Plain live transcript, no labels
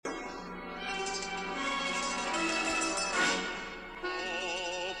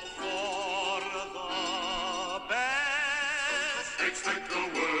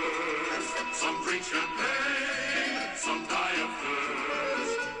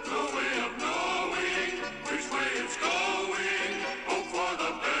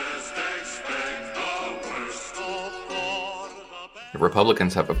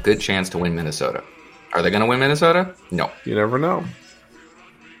Republicans have a good chance to win Minnesota. Are they going to win Minnesota? No. You never know.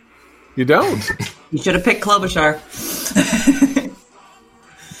 You don't. You should have picked Klobuchar.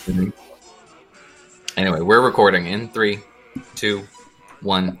 Mm-hmm. Anyway, we're recording in 3, 2,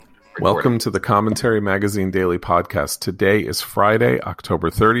 1. Recording. Welcome to the Commentary Magazine Daily Podcast. Today is Friday, October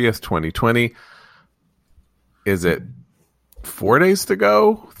 30th, 2020. Is it 4 days to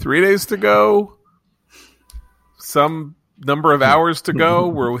go? 3 days to go? Some number of hours to go?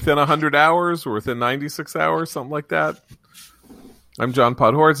 We're within 100 hours? We're within 96 hours? Something like that? I'm John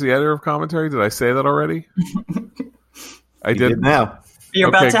Podhoretz, the editor of Commentary. Did I say that already? I did now. You're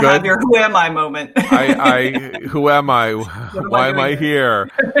about to have your "Who am I" moment. Who am I? Why am I here?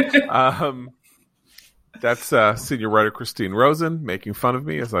 That's senior writer Christine Rosen making fun of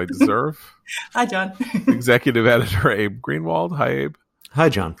me as I deserve. Hi, John. Executive editor Abe Greenwald. Hi, Abe. Hi,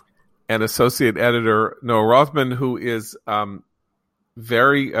 John. And associate editor Noah Rothman, who is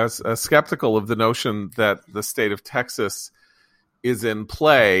very skeptical of the notion that the state of Texas is in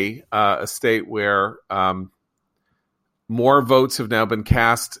play, a state where more votes have now been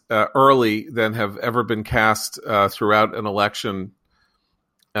cast early than have ever been cast throughout an election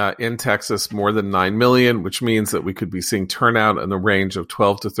in Texas, more than 9 million, which means that we could be seeing turnout in the range of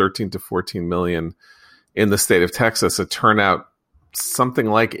 12 to 13 to 14 million in the state of Texas, a turnout something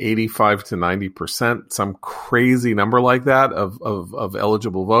like 85 to 90%, some crazy number like that of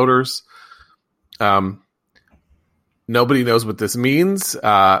eligible voters. Nobody knows what this means,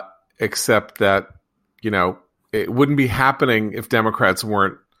 except that, it wouldn't be happening if Democrats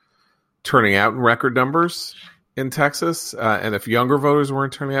weren't turning out in record numbers in Texas. And if younger voters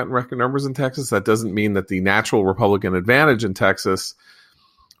weren't turning out in record numbers in Texas, that doesn't mean that the natural Republican advantage in Texas,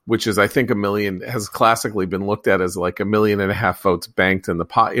 which is, I think, 1 million, has classically been looked at as like 1.5 million votes banked in the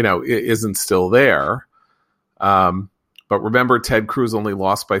pot, isn't still there. But remember, Ted Cruz only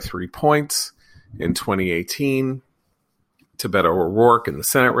lost by 3 points in 2018 to Beto O'Rourke in the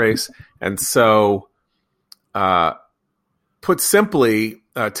Senate race. And so, put simply,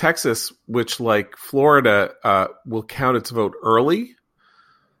 Texas, which like Florida, will count its vote early.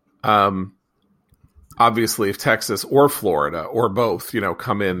 Obviously, if Texas or Florida or both,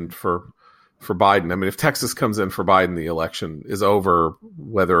 come in for Biden. I mean, if Texas comes in for Biden, the election is over,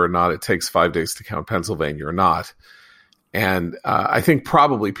 whether or not it takes 5 days to count Pennsylvania or not. And I think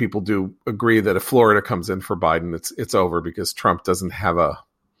probably people do agree that if Florida comes in for Biden, it's over because Trump doesn't have a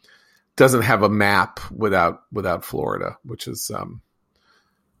map without Florida, which has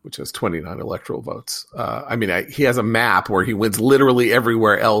 29 electoral votes. He has a map where he wins literally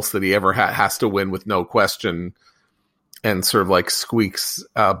everywhere else that he ever has to win with no question, and sort of like squeaks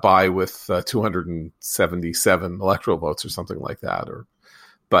by with 277 electoral votes or something like that.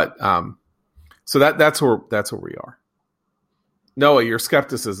 So that's where we are. Noah, your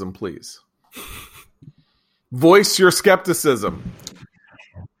skepticism, please. Voice your skepticism.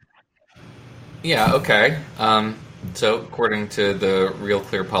 Yeah, okay. So according to the Real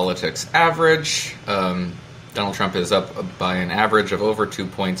Clear Politics average, Donald Trump is up by an average of over 2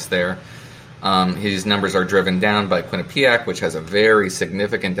 points there. His numbers are driven down by Quinnipiac, which has a very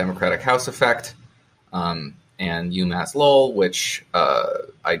significant Democratic House effect, and UMass Lowell, which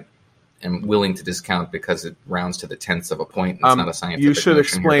I am willing to discount because it rounds to the tenths of a point. It's not a scientific. You should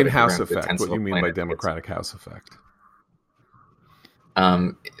explain here, House effect. What you mean by Democratic House effect?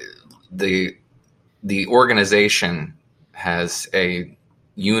 The organization has a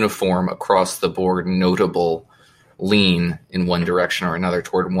uniform across the board notable lean in one direction or another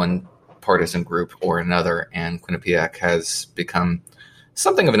toward one partisan group or another, and Quinnipiac has become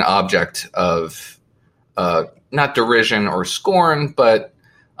something of an object of not derision or scorn, but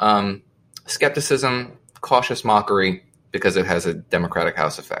skepticism, cautious mockery, because it has a Democratic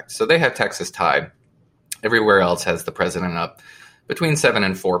House effect. So they have Texas tied. Everywhere else has the president up between 7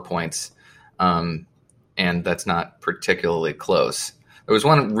 and 4 points. And that's not particularly close. There was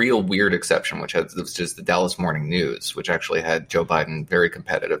one real weird exception, which was just the Dallas Morning News, which actually had Joe Biden very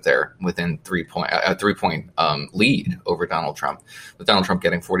competitive there within 3 point lead over Donald Trump, with Donald Trump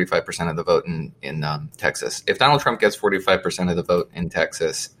getting 45% of the vote in Texas. If Donald Trump gets 45% of the vote in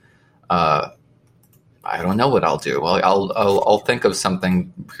Texas, I don't know what I'll do. I'll think of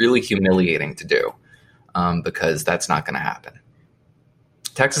something really humiliating to do, because that's not going to happen.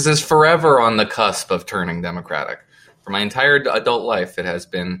 Texas is forever on the cusp of turning Democratic. For my entire adult life, it has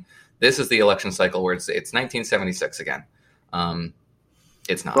been. This is the election cycle where it's 1976 again.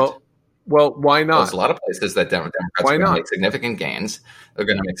 It's not. Well, why not? There's a lot of places that Democrats are going to make significant gains. They're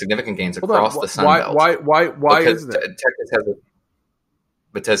going to make significant gains across the Sun Belt. Why isn't it?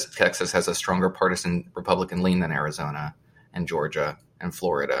 Because Texas has a stronger partisan Republican lean than Arizona, and Georgia and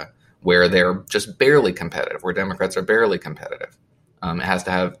Florida, where they're just barely competitive, where Democrats are barely competitive.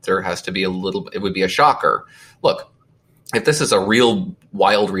 There has to be it would be a shocker. Look, if this is a real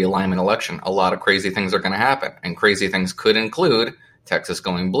wild realignment election, a lot of crazy things are going to happen, and crazy things could include Texas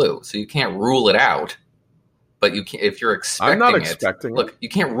going blue. So you can't rule it out, but you can, if you're expecting I'm not expecting it. Look, you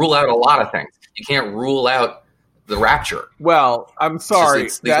can't rule out a lot of things. You can't rule out the rapture. Well, I'm sorry.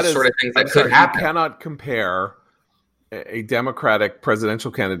 These are sort of things that could happen. You cannot compare a Democratic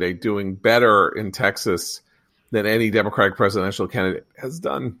presidential candidate doing better in Texas than any Democratic presidential candidate has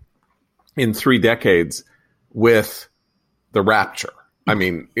done in 3 decades with the rapture. I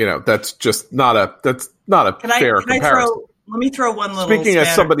mean, that's just not a fair comparison. Let me throw one little Speaking spanner.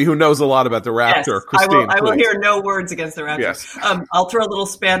 as somebody who knows a lot about the rapture, yes, Christine, I will hear no words against the rapture. Yes. I'll throw a little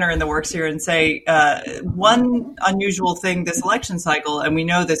spanner in the works here and say one unusual thing this election cycle, and we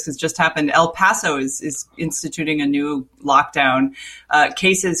know this has just happened, El Paso is instituting a new lockdown.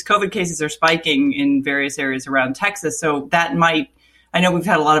 COVID cases are spiking in various areas around Texas, so that might, I know we've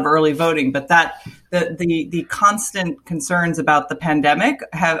had a lot of early voting, but the constant concerns about the pandemic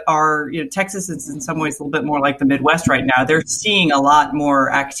are Texas is in some ways a little bit more like the Midwest right now. They're seeing a lot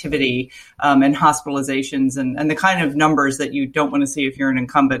more activity and hospitalizations and the kind of numbers that you don't want to see if you're an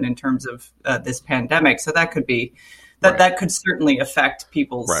incumbent in terms of this pandemic. So that could be that could certainly affect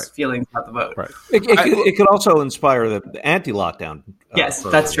people's feelings about the vote. Right. It could also inspire the anti-lockdown. Yes,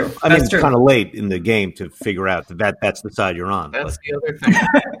 that's true. I mean, it's kind of late in the game to figure out that's the side you're on. That's the other thing.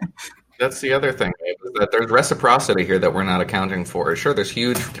 That's the other thing, is that there's reciprocity here that we're not accounting for. Sure, there's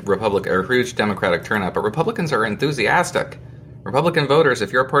huge Democratic turnout, but Republicans are enthusiastic. Republican voters,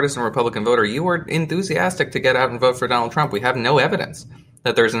 if you're a partisan Republican voter, you are enthusiastic to get out and vote for Donald Trump. We have no evidence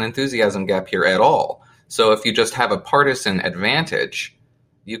that there's an enthusiasm gap here at all. So if you just have a partisan advantage,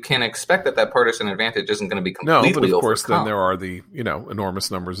 you can expect that partisan advantage isn't going to be completely overcome. No, but of course, then there are the enormous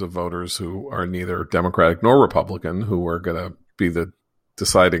numbers of voters who are neither Democratic nor Republican who are going to be the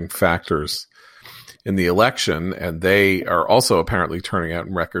deciding factors in the election, and they are also apparently turning out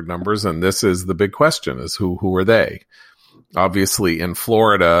in record numbers. And this is the big question: is who are they? Obviously, in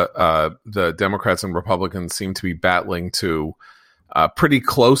Florida, the Democrats and Republicans seem to be battling to pretty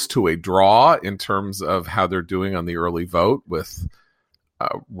close to a draw in terms of how they're doing on the early vote, with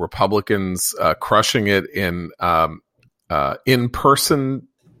Republicans crushing it in in-person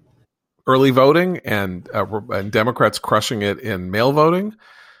early voting and Democrats crushing it in mail voting.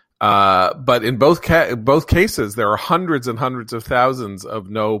 But in both cases, there are hundreds and hundreds of thousands of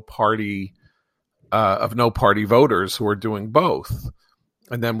no party voters who are doing both,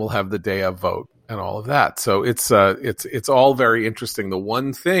 and then we'll have the day of vote and all of that. So it's all very interesting. The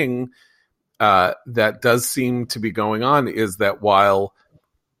one thing that does seem to be going on is that while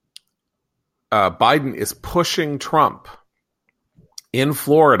Biden is pushing Trump in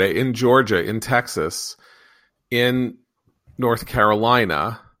Florida, in Georgia, in Texas, in North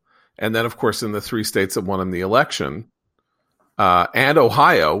Carolina, and then, of course, in the 3 states that won him the election, and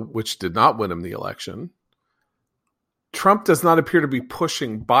Ohio, which did not win him the election, Trump does not appear to be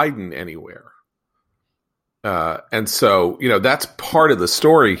pushing Biden anywhere. And so, that's part of the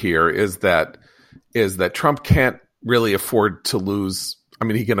story here is that Trump can't really afford to lose. I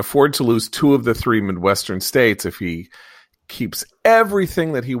mean, he can afford to lose 2 of the 3 Midwestern states if he keeps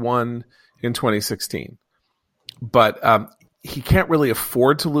everything that he won in 2016. But he can't really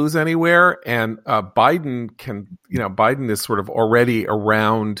afford to lose anywhere. And Biden is sort of already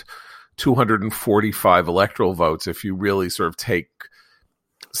around 245 electoral votes if you really sort of take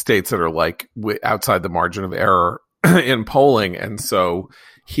states that are like outside the margin of error in polling. And so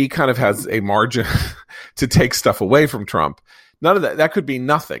he kind of has a margin to take stuff away from Trump. None of that could be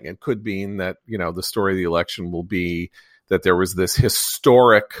nothing. It could mean that, the story of the election will be that there was this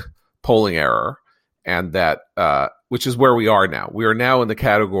historic polling error, and that, which is where we are now. We are now in the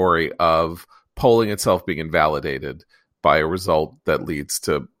category of polling itself being invalidated by a result that leads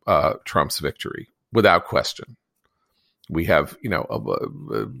to Trump's victory, without question. We have,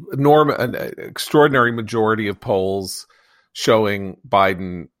 an extraordinary majority of polls showing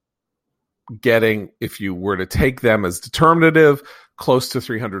Biden getting, if you were to take them as determinative, close to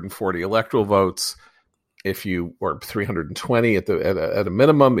 340 electoral votes. Or 320 at a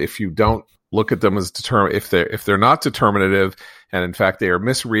minimum, if you don't look at them as if they're not determinative, and in fact they are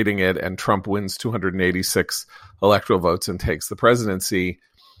misreading it, and Trump wins 286 electoral votes and takes the presidency,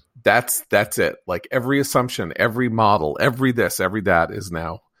 that's it. Like every assumption, every model, every this, every that is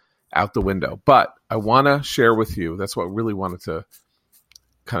now out the window. But I want to share with you, that's what I really wanted to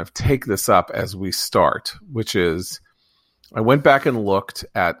kind of take this up as we start, which is I went back and looked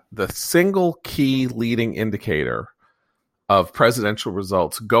at the single key leading indicator of presidential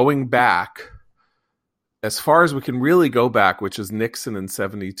results going back as far as we can really go back, which is Nixon in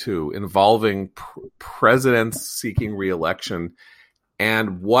 72, involving presidents seeking re-election,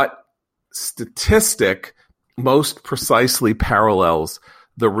 and what statistic most precisely parallels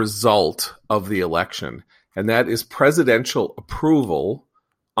the result of the election. And that is presidential approval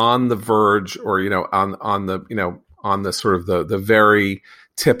on the verge, or, on the sort of the very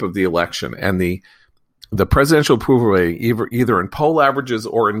tip of the election. And the presidential approval rate, either in poll averages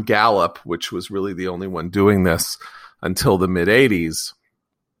or in Gallup, which was really the only one doing this until the mid-'80s,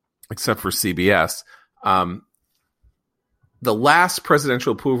 except for CBS, the last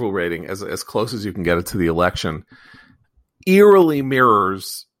presidential approval rating, as close as you can get it to the election, eerily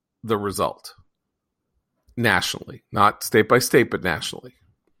mirrors the result nationally, not state by state, but nationally.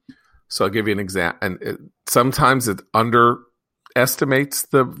 So I'll give you an example. And sometimes it underestimates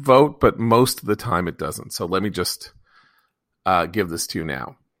the vote, but most of the time it doesn't. So let me just give this to you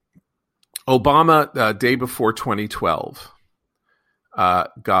now. Obama, day before 2012,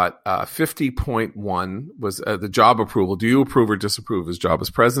 got 50.1, was the job approval. Do you approve or disapprove his job as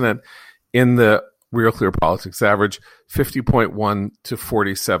president? In the Real Clear Politics average, 50.1 to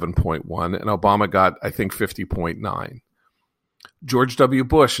 47.1. And Obama got, I think, 50.9. George W.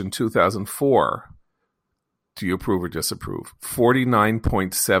 Bush in 2004, do you approve or disapprove?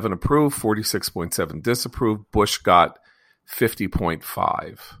 49.7 approve, 46.7 disapprove. Bush got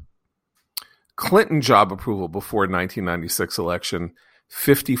 50.5. Clinton job approval before 1996 election,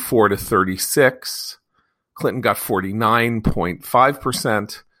 54 to 36. Clinton got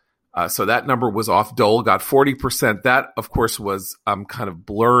 49.5%. So that number was off. Dole got 40%. That, of course, was kind of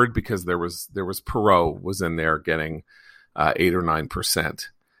blurred because there was Perot was in there getting 8 or 9%.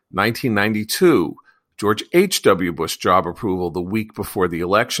 1992, George H.W. Bush job approval the week before the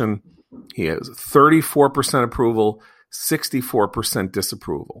election. He has 34% approval, 64%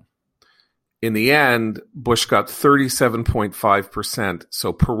 disapproval. In the end, Bush got 37.5%.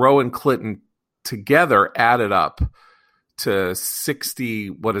 So Perot and Clinton together added up to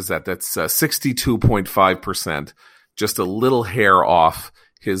 60, what is that? That's 62.5%, just a little hair off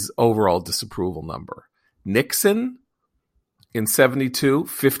his overall disapproval number. Nixon in 72,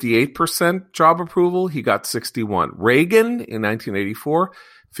 58% job approval. He got 61. Reagan in 1984,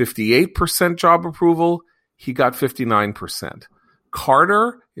 58% job approval. He got 59%.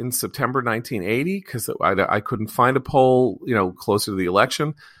 Carter in September 1980, because I couldn't find a poll, closer to the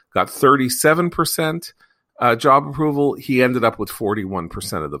election, got 37% job approval. He ended up with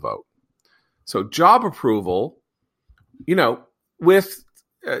 41% of the vote. So job approval, with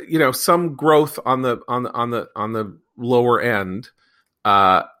some growth on the lower end,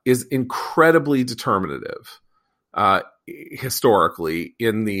 is incredibly determinative historically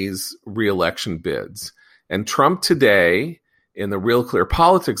in these re-election bids. And Trump today, in the Real Clear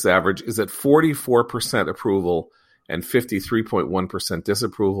Politics average, is at 44% approval and 53.1%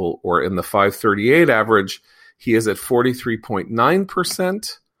 disapproval, or in the 538 average, he is at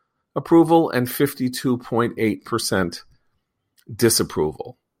 43.9% approval and 52.8%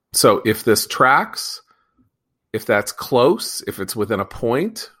 disapproval. So if this tracks, if that's close, if it's within a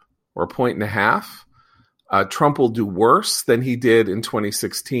point or a point and a half, Trump will do worse than he did in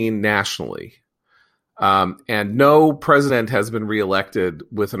 2016 nationally. And no president has been reelected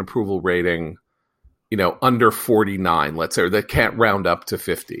with an approval rating, under 49, let's say, or that can't round up to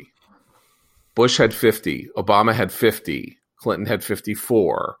 50. Bush had 50, Obama had 50, Clinton had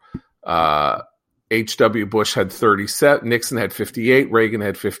 54, H.W. Bush had 37, Nixon had 58, Reagan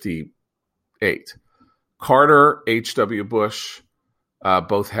had 58. Carter, H.W. Bush,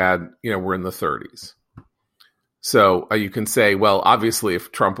 both had, were in the 30s. So you can say, well, obviously,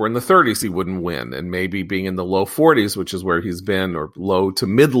 if Trump were in the 30s, he wouldn't win. And maybe being in the low 40s, which is where he's been, or low to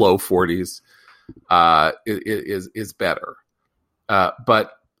mid-low 40s, is better.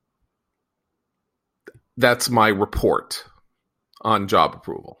 But that's my report on job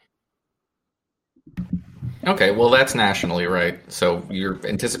approval. Okay, well, that's nationally, right? So you're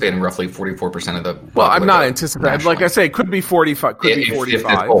anticipating roughly 44% of the... Well, I'm not anticipating. Nationally. Like I say, it could be 45. Could be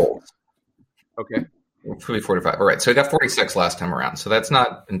 45. Okay. Could be 45. All right, so he got 46 last time around. So that's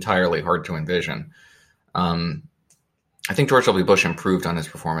not entirely hard to envision. I think George W. Bush improved on his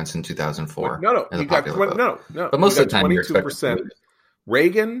performance in 2004. No. He got 20, no. But most of the time, 22%.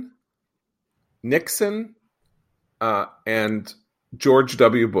 Reagan, Nixon, and George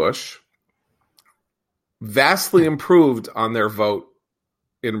W. Bush vastly improved on their vote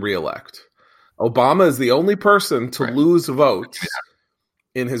in reelect. Obama is the only person to lose votes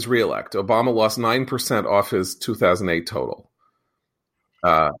in his reelect. Obama lost 9% off his 2008 total.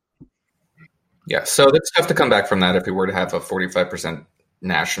 Yeah, so it's tough to come back from that. If we were to have a 45%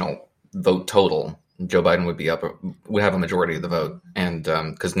 national vote total, Joe Biden would have a majority of the vote, and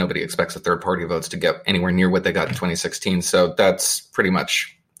because nobody expects the third party votes to get anywhere near what they got in 2016. So that's pretty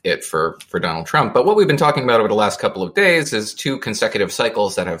much it for Donald Trump. But what we've been talking about over the last couple of days is 2 consecutive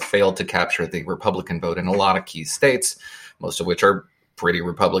cycles that have failed to capture the Republican vote in a lot of key states, most of which are pretty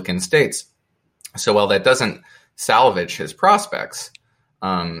Republican states. So while that doesn't salvage his prospects,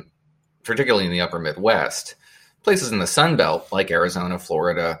 particularly in the upper Midwest, places in the Sun Belt like Arizona,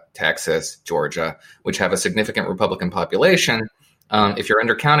 Florida, Texas, Georgia, which have a significant Republican population, if you're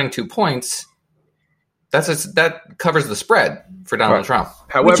undercounting 2 points, that covers the spread for Donald Trump.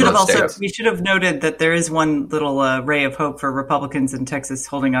 However, we should have noted that there is one little ray of hope for Republicans in Texas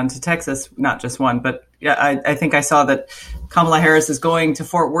holding on to Texas, not just one, but I think I saw that Kamala Harris is going to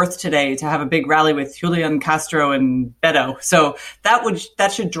Fort Worth today to have a big rally with Julian Castro and Beto. So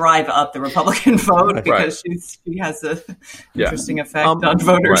that should drive up the Republican vote because she has an interesting effect on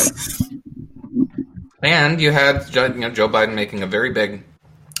voters. Right. And you had Joe Biden making a very big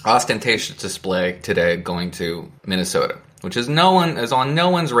ostentatious display today going to Minnesota, which is on no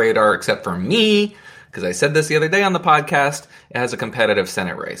one's radar except for me, because I said this the other day on the podcast. It has a competitive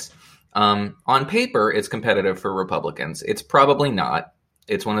Senate race. On paper, it's competitive for Republicans. It's probably not.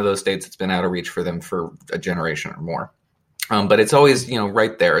 It's one of those states that's been out of reach for them for a generation or more. But it's always,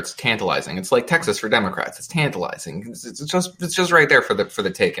 right there. It's tantalizing. It's like Texas for Democrats. It's tantalizing. It's just right there for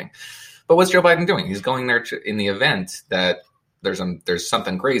the taking. But what's Joe Biden doing? He's going there in the event that there's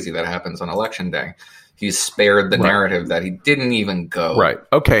something crazy that happens on Election Day. He's spared the narrative that he didn't even go. Right.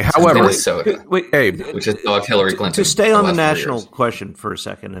 Okay. However, Minnesota, which is dog Hillary Clinton. To stay on the national question for a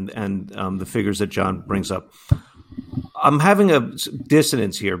second, and the figures that John brings up, I'm having a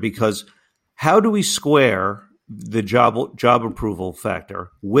dissonance here because how do we square the job approval factor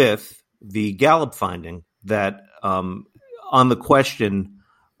with the Gallup finding that on the question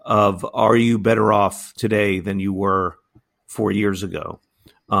of are you better off today than you were 4 years ago?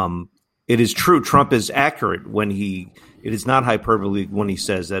 It is true. Trump is accurate it is not hyperbole when he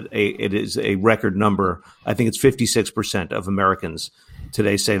says that it is a record number. I think it's 56% of Americans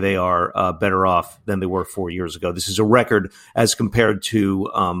today say they are better off than they were 4 years ago. This is a record as compared to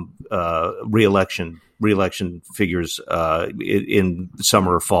reelection figures in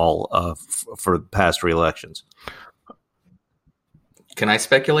summer or fall for past reelections. Can I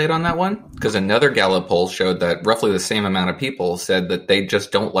speculate on that one? Because another Gallup poll showed that roughly the same amount of people said that they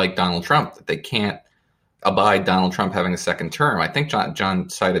just don't like Donald Trump, that they can't abide Donald Trump having a second term. I think John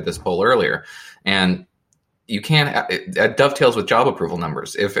cited this poll earlier. And you can't, it dovetails with job approval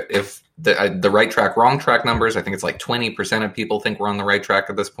numbers. If the right track, wrong track numbers, I think it's like 20% of people think we're on the right track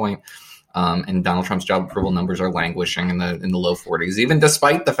at this point. And Donald Trump's job approval numbers are languishing in the low 40s, even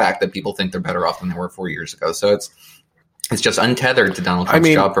despite the fact that people think they're better off than they were 4 years ago. So it's just untethered to Donald Trump's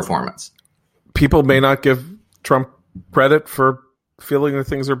job performance. People may not give Trump credit for feeling that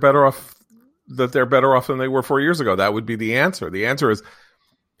things are better off, that they're better off than they were 4 years ago. That would be the answer. The answer is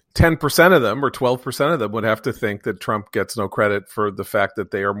 10% of them or 12% of them would have to think that Trump gets no credit for the fact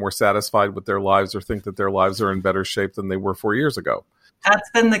that they are more satisfied with their lives or think that their lives are in better shape than they were 4 years ago.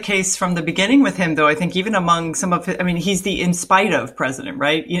 That's been the case from the beginning with him, though. I think even among some of his, he's the in spite of president,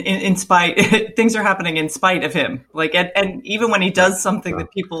 right? In spite, things are happening in spite of him. And even when he does something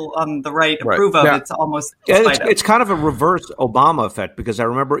that people on the right approve of, it's almost in spite of. It's kind of a reverse Obama effect, because I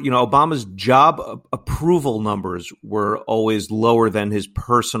remember, Obama's job approval numbers were always lower than his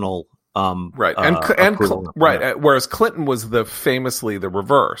personal right. Right. Whereas Clinton was famously the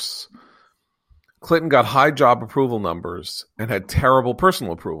reverse. Clinton got high job approval numbers and had terrible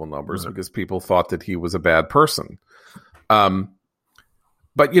personal approval numbers because people thought that he was a bad person. But,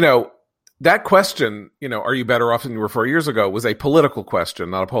 that question, are you better off than you were 4 years ago, was a political question,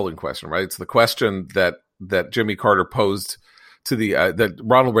 not a polling question, right? It's the question that Jimmy Carter posed to that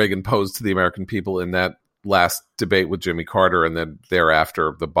Ronald Reagan posed to the American people in that last debate with Jimmy Carter. And then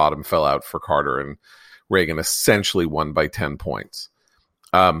thereafter, the bottom fell out for Carter and Reagan essentially won by 10 points.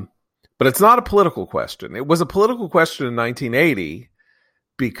 But it's not a political question. It was a political question in 1980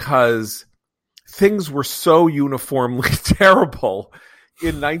 because things were so uniformly terrible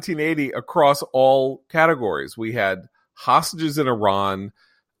in 1980 across all categories. We had hostages in Iran.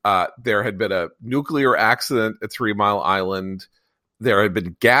 There had been a nuclear accident at 3 Mile Island. There had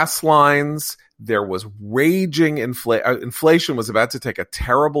been gas lines. There was raging inflation was about to take a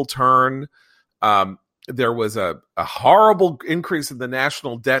terrible turn. There was a horrible increase in the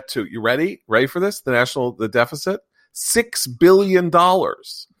national debt to, you ready for this? The deficit? $6 billion.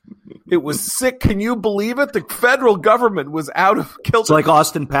 It was sick. Can you believe it? The federal government was out of kilter. It's like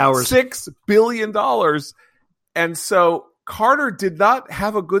Austin Powers. $6 billion. And so Carter did not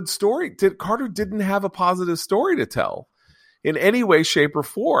have a good story. Carter didn't have a positive story to tell in any way, shape, or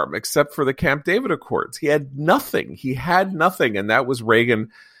form, except for the Camp David Accords. He had nothing. And that was Reagan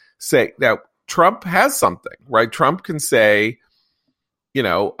saying, now, Trump has something, right? Trump can say,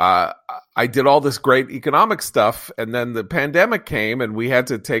 I did all this great economic stuff, and then the pandemic came, and we had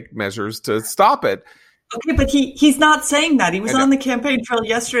to take measures to stop it. Okay, but he's not saying that. He was on the campaign trail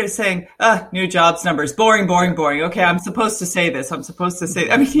yesterday saying, new jobs numbers, boring. Okay, I'm supposed to say this. I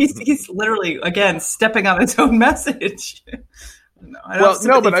mean, he's literally, again, stepping on his own message.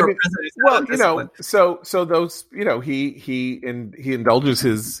 So those, he indulges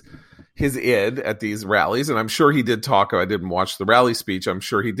his id at these rallies, and I'm sure he did talk. I didn't watch the rally speech. I'm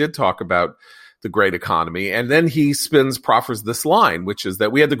sure he did talk about the great economy, and then he proffers this line, which is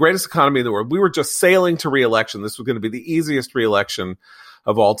that we had the greatest economy in the world. We were just sailing to re-election. This was going to be the easiest re-election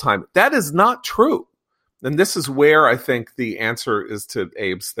of all time. That is not true, and this is where I think the answer is to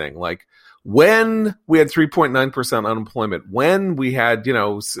Abe's thing. Like, when we had 3.9% unemployment, when we had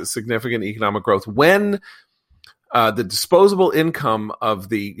significant economic growth, when the disposable income of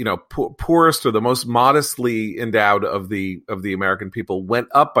the poorest or the most modestly endowed of the American people went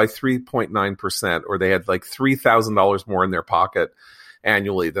up by 3.9%, or they had like $3,000 more in their pocket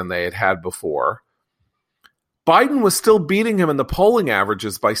annually than they had before. Biden was still beating him in the polling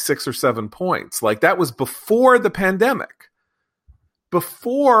averages by 6 or 7 points. Like, that was before the pandemic.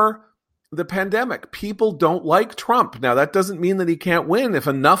 Before the pandemic, people don't like Trump. Now, that doesn't mean that he can't win if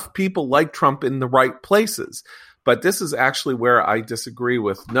enough people like Trump in the right places. But this is actually where I disagree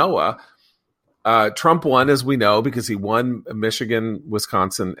with Noah. Trump won, as we know, because he won Michigan,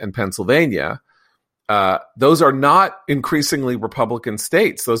 Wisconsin, and Pennsylvania. Those are not increasingly Republican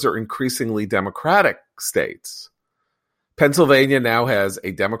states. Those are increasingly Democratic states. Pennsylvania now has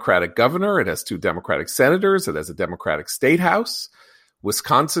a Democratic governor. It has 2 Democratic senators. It has a Democratic state house.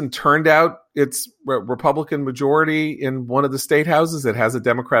 Wisconsin turned out its Republican majority in one of the state houses. It has a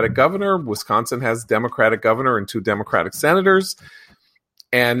Democratic governor. Wisconsin has Democratic governor and 2 Democratic senators,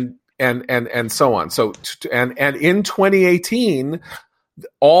 and so on. So and in 2018,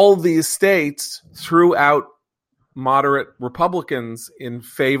 all these states threw out moderate Republicans in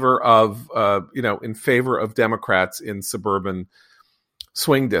favor of Democrats in suburban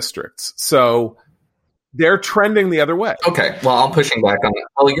swing districts. So they're trending the other way. Okay, well, I'm pushing back on that.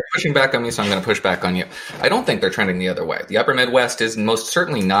 Well, you're pushing back on me, so I'm going to push back on you. I don't think they're trending the other way. The upper Midwest is most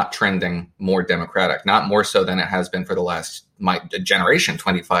certainly not trending more Democratic, not more so than it has been for the last generation,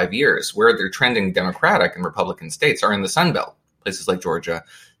 25 years. Where they're trending Democratic in Republican states are in the Sun Belt, places like Georgia,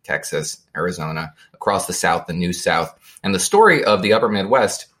 Texas, Arizona, across the South, the New South. And the story of the upper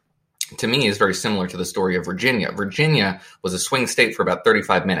Midwest, to me, is very similar to the story of Virginia. Virginia was a swing state for about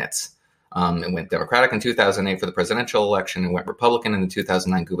 35 minutes. It went Democratic in 2008 for the presidential election. It went Republican in the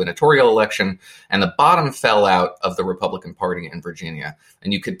 2009 gubernatorial election. And the bottom fell out of the Republican Party in Virginia.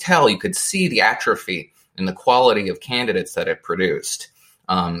 And you could see the atrophy in the quality of candidates that it produced,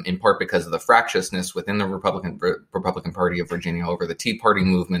 in part because of the fractiousness within the Republican Party of Virginia over the Tea Party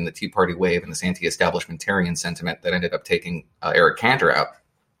movement, the Tea Party wave, and this anti-establishmentarian sentiment that ended up taking Eric Cantor out.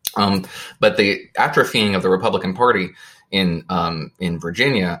 But the atrophying of the Republican Party in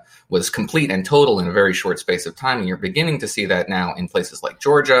Virginia was complete and total in a very short space of time. And you're beginning to see that now in places like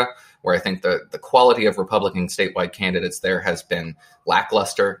Georgia, where I think the quality of Republican statewide candidates there has been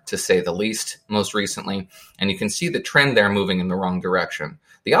lackluster, to say the least, most recently. And you can see the trend there moving in the wrong direction.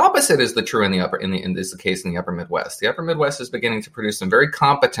 The opposite is the case in the upper Midwest. The upper Midwest is beginning to produce some very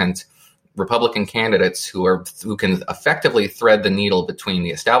competent Republican candidates who can effectively thread the needle between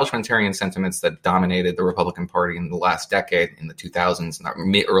the establishmentarian sentiments that dominated the Republican Party in the last decade, in the 2000s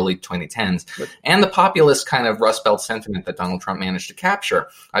and early 2010s, and the populist kind of Rust Belt sentiment that Donald Trump managed to capture.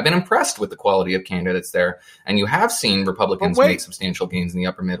 I've been impressed with the quality of candidates there, and you have seen Republicans make substantial gains in the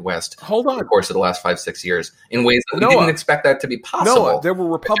upper Midwest over the course of the last 5-6 years in ways that we didn't expect that to be possible. Noah, there were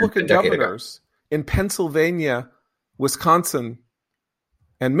Republican governors in Pennsylvania, Wisconsin,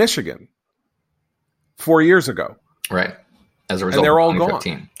 and Michigan 4 years ago. Right. As a result, and they're all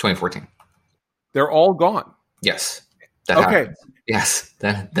 2014. They're all gone. Yes. That happened. Yes.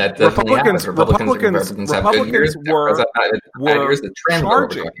 That definitely happens. Republicans have good years. were the trend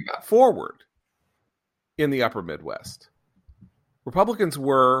charging forward in the upper Midwest. Republicans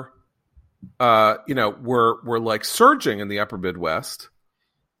were like surging in the upper Midwest.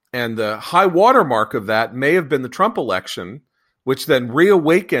 And the high watermark of that may have been the Trump election, which then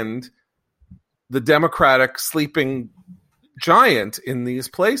reawakened the Democratic sleeping, giant in these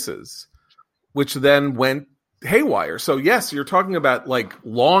places, which then went haywire. So yes, you're talking about like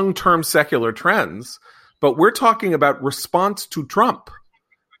long-term secular trends, but we're talking about response to Trump.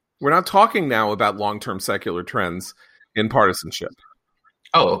 We're not talking now about long-term secular trends in partisanship.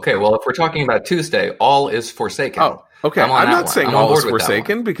 Oh, okay. Well, if we're talking about Tuesday, all is forsaken. Oh, okay. I'm not saying all is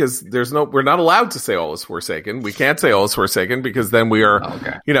forsaken because we're not allowed to say all is forsaken. We can't say all is forsaken because then we are,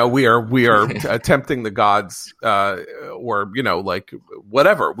 we are tempting the gods, or, like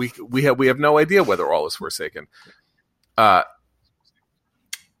whatever. We have no idea whether all is forsaken. The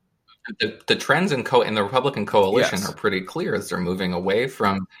trends in the Republican coalition are pretty clear as they're moving away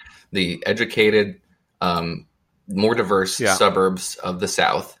from the educated, more diverse suburbs of the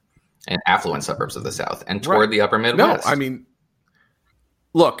South and affluent suburbs of the South and toward the upper Midwest. No, I mean,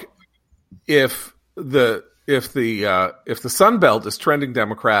 look, if the Sun Belt is trending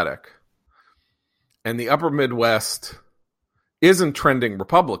Democratic and the upper Midwest isn't trending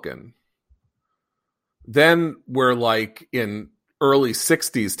Republican, then we're like in early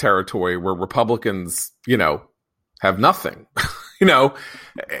 60s territory where Republicans, have nothing.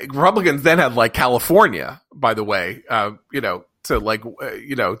 Republicans then had like California, by the way, to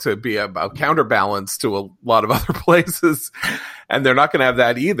be a counterbalance to a lot of other places. And they're not going to have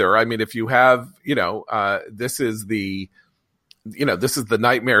that either. I mean, if you have, this is the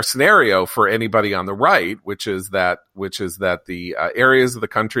nightmare scenario for anybody on the right, which is that the areas of the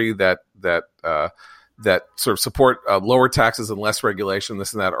country that sort of support lower taxes and less regulation,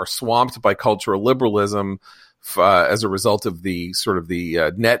 this and that, are swamped by cultural liberalism as a result of the sort of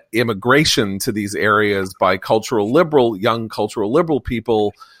the net immigration to these areas by young cultural liberal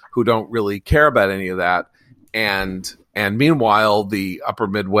people who don't really care about any of that. And meanwhile, the upper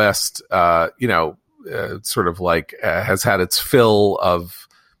Midwest, sort of like has had its fill of,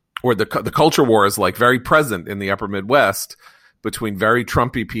 or the culture war is like very present in the upper Midwest between very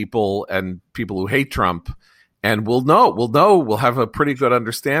Trumpy people and people who hate Trump. And we'll have a pretty good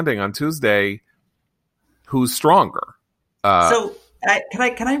understanding on Tuesday who's stronger. So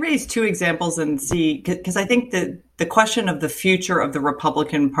can I raise two examples and see, because I think that the question of the future of the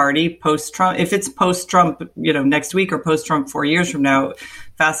Republican Party post-Trump, if it's post-Trump, next week or post-Trump 4 years from now,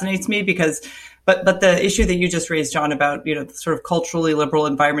 fascinates me because, but the issue that you just raised, John, about, sort of culturally liberal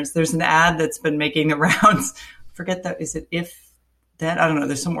environments, there's an ad that's been making the rounds. Forget that. Is it I don't know,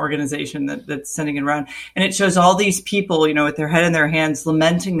 there's some organization that's sending it around. And it shows all these people, with their head in their hands,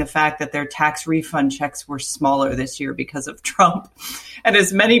 lamenting the fact that their tax refund checks were smaller this year because of Trump. And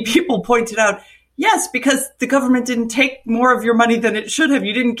as many people pointed out, yes, because the government didn't take more of your money than it should have.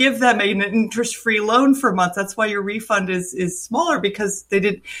 You didn't give them an interest-free loan for months. That's why your refund is smaller, because they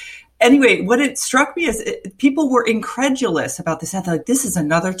did. Anyway, what it struck me is people were incredulous about this. They're like, this is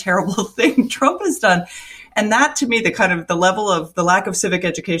another terrible thing Trump has done. And that, to me, the level of the lack of civic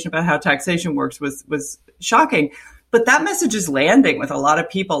education about how taxation works was shocking. But that message is landing with a lot of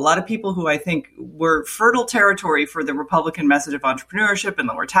people who I think were fertile territory for the Republican message of entrepreneurship and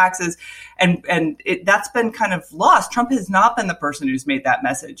lower taxes. And that's been kind of lost. Trump has not been the person who's made that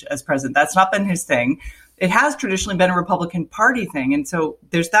message as president. That's not been his thing. It has traditionally been a Republican Party thing. And so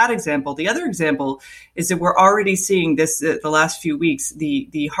there's that example. The other example is that we're already seeing this the last few weeks,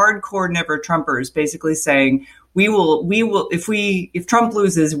 the hardcore never Trumpers basically saying, we will, if Trump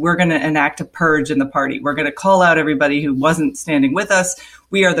loses, we're going to enact a purge in the party. We're going to call out everybody who wasn't standing with us.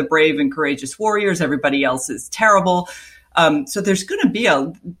 We are the brave and courageous warriors. Everybody else is terrible. So there's going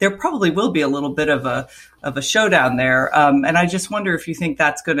to there probably will be a little bit of a showdown there. And I just wonder if you think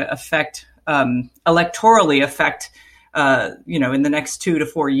that's going to electorally affect, in the next 2 to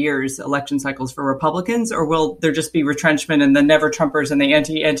 4 years, election cycles for Republicans, or will there just be retrenchment and the never Trumpers and the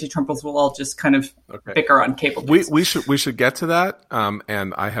anti-Trumpers will all just kind of bicker on cable? We should get to that.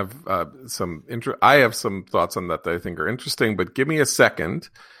 And I have I have some thoughts on that I think are interesting, but give me a second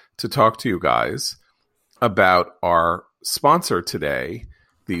to talk to you guys about our sponsor today,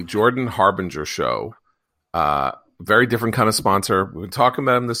 the Jordan Harbinger Show. Very different kind of sponsor. We've been talking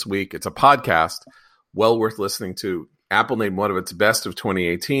about him this week. It's a podcast well worth listening to. Apple named one of its best of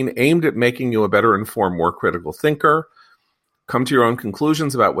 2018, aimed at making you a better informed, more critical thinker. Come to your own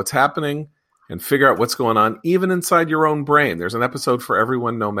conclusions about what's happening and figure out what's going on, even inside your own brain. There's an episode for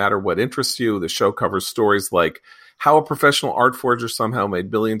everyone, no matter what interests you. The show covers stories like how a professional art forger somehow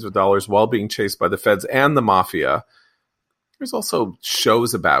made billions of dollars while being chased by the feds and the mafia. There's also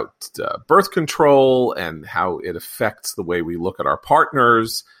shows about birth control and how it affects the way we look at our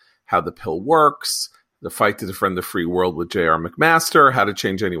partners, how the pill works, the fight to defend the free world with J.R. McMaster, how to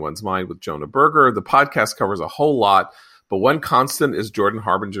change anyone's mind with Jonah Berger. The podcast covers a whole lot, but one constant is Jordan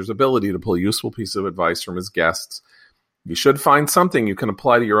Harbinger's ability to pull useful pieces of advice from his guests You should find something you can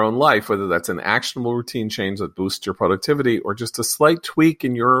apply to your own life, whether that's an actionable routine change that boosts your productivity or just a slight tweak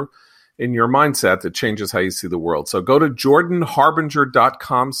in your mindset that changes how you see the world. So go to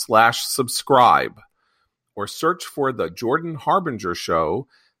jordanharbinger.com/subscribe or search for The Jordan Harbinger Show.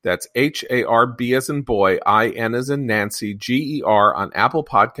 That's HARB as in boy, IN as in Nancy, GER on Apple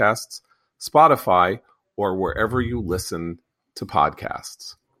Podcasts, Spotify, or wherever you listen to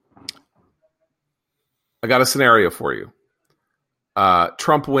podcasts. I got a scenario for you.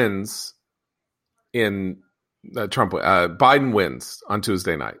 Trump wins Biden wins on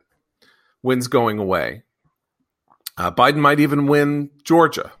Tuesday night. Wins going away. Biden might even win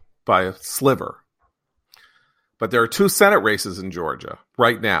Georgia by a sliver. But there are 2 Senate races in Georgia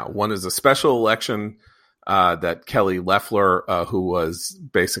right now. One is a special election that Kelly Loeffler, who was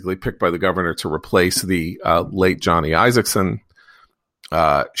basically picked by the governor to replace the late Johnny Isakson,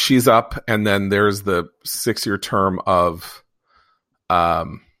 she's up. And then there's the 6-year term of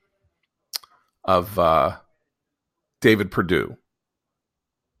David Perdue.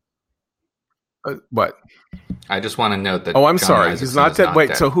 What? I just want to note that. Oh, I'm Johnny sorry. Isaacson He's not dead.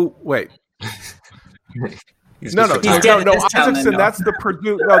 Wait. So who? Wait. No. Isaacson. That's the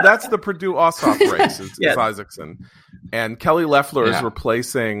Purdue. No, that's the Purdue Ossoff race. Is Isaacson, and Kelly Loeffler is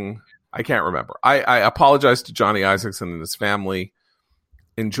replacing. I can't remember. I apologize to Johnny Isaacson and his family.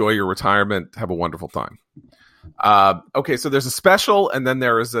 Enjoy your retirement. Have a wonderful time. Okay, so there's a special, and then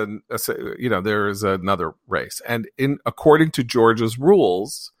there is there is another race, and according to Georgia's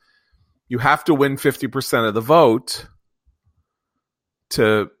rules, you have to win 50% of the vote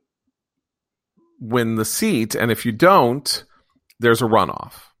to win the seat, and if you don't, there's a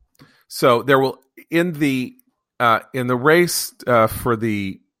runoff. So there will in the race for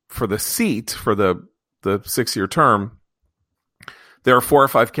the seat for the 6-year term, there are 4 or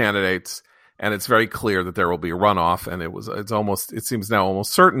 5 candidates, and it's very clear that there will be a runoff. And it seems now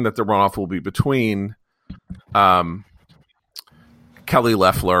almost certain that the runoff will be between Kelly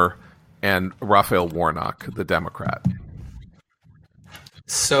Loeffler and Raphael Warnock, the Democrat.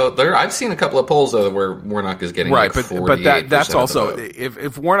 So I've seen a couple of polls though where Warnock is getting right, like but that's also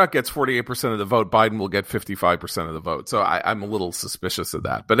if Warnock gets 48% of the vote, Biden will get 55% of the vote. So I'm a little suspicious of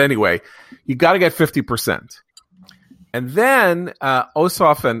that. But anyway, you got to get 50%, and then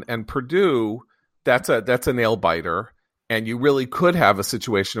Ossoff and Perdue, that's a nail biter, and you really could have a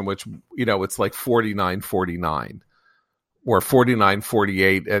situation in which it's like 49-49 or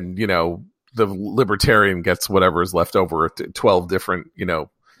 49-48, and the Libertarian gets whatever is left over. 12 different,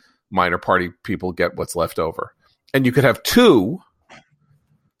 minor party people get what's left over. And you could have 2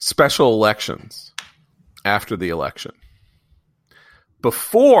 special elections after the election.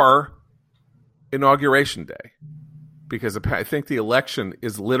 Before Inauguration Day. Because I think the election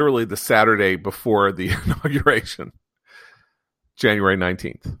is literally the Saturday before the inauguration. January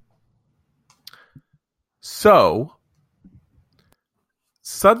 19th. So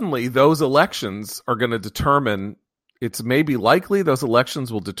suddenly those elections are going to determine, it's maybe likely those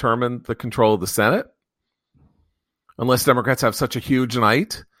elections will determine the control of the Senate, unless Democrats have such a huge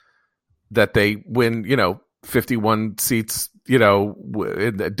night that they win, 51 seats,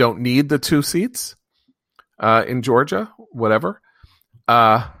 don't need the 2 seats in Georgia, whatever.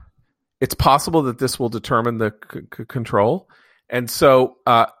 It's possible that this will determine the control. And so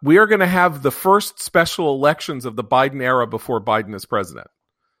we are going to have the first special elections of the Biden era before Biden is president.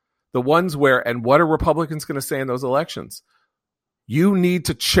 The ones where, and what are Republicans going to say in those elections? You need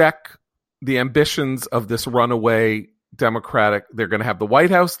to check the ambitions of this runaway Democratic. They're going to have the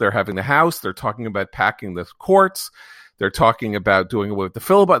White House. They're having the House. They're talking about packing the courts. They're talking about doing away with the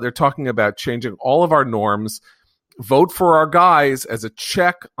filibuster. They're talking about changing all of our norms. Vote for our guys as a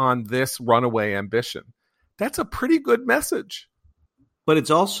check on this runaway ambition. That's a pretty good message. But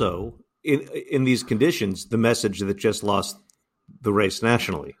it's also, in these conditions, the message that just lost the race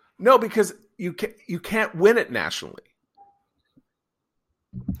nationally. No, because you can't win it nationally.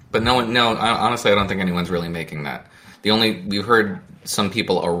 But honestly, I don't think anyone's really making that. We've heard some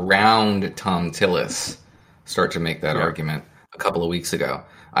people around Tom Tillis start to make that argument a couple of weeks ago.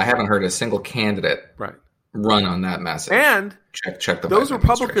 I haven't heard a single candidate run on that message. And check those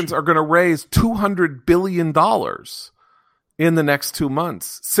Republicans are going to raise $200 billion in the next 2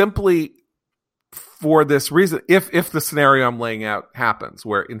 months simply for this reason. If the scenario I'm laying out happens,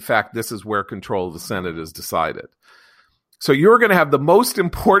 where in fact this is where control of the Senate is decided. So you're going to have the most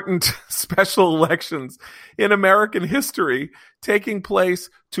important special elections in American history taking place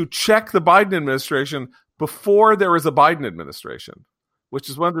to check the Biden administration before there is a Biden administration, which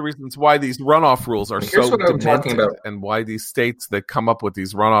is one of the reasons why these runoff rules are so demented, and why these states that come up with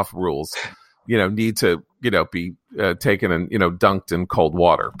these runoff rules need to, be taken and, dunked in cold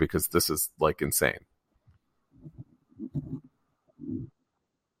water because this is like insane.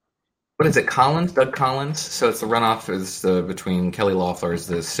 What is it, Doug Collins? So it's the runoff is between Kelly Loeffler as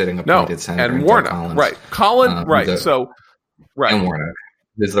the sitting appointed senator and Warnock, Collins. right? Collins, right? And Warnock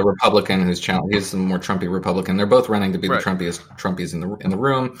is the Republican who's challenged. He's the more Trumpy Republican. They're both running to be the Trumpies in the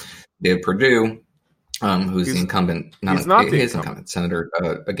room. Dave Perdue, who's the incumbent. He's not the incumbent senator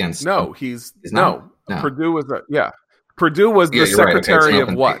against. No, he's no. Perdue was Perdue was the secretary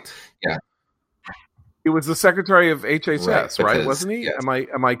of what? Yeah. He was the secretary of HHS, right? Wasn't he? Yes.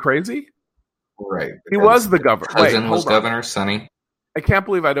 Am I crazy? Right. He was the governor. Cousin was governor. Sonny. I can't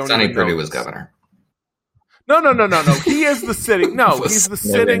believe I don't. Sonny even Perdue know was governor. No. He is the sitting. No, he's the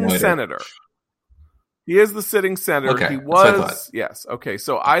sitting senator. He is the sitting senator. Okay, he was. Yes. Okay.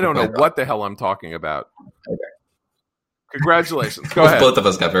 So I don't know what the hell I'm talking about. Okay. Congratulations. Go ahead. Both of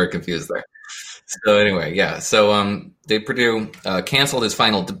us got very confused there. So anyway, yeah. So Dave Perdue canceled his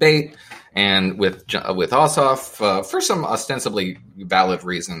final debate. And with Ossoff, for some ostensibly valid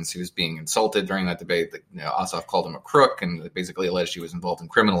reasons, he was being insulted during that debate. Ossoff called him a crook and basically alleged he was involved in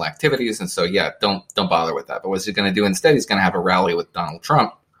criminal activities. And so, yeah, don't bother with that. But what's he going to do instead? He's going to have a rally with Donald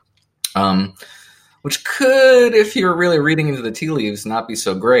Trump, which could, if you're really reading into the tea leaves, not be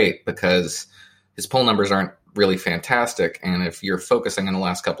so great because his poll numbers aren't really fantastic. And if you're focusing on the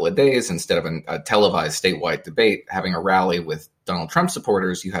last couple of days instead of a televised statewide debate, having a rally with Donald Trump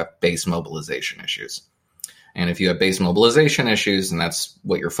supporters, you have base mobilization issues. And if you have base mobilization issues, and that's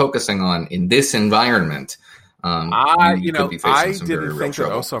what you're focusing on in this environment, you could be facing some very real think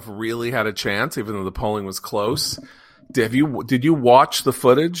trouble. that Ossoff really had a chance, even though the polling was close. Did you watch the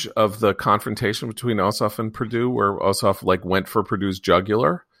footage of the confrontation between Ossoff and Perdue, where Ossoff went for Perdue's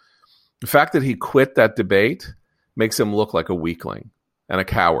jugular? The fact that he quit that debate makes him look like a weakling and a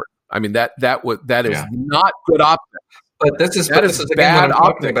coward. I mean, that is not good optics. But this is bad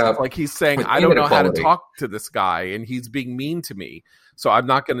optics. About like he's saying, I don't know how to talk to this guy, and he's being mean to me, so I'm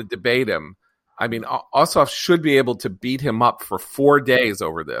not going to debate him. I mean, Ossoff should be able to beat him up for 4 days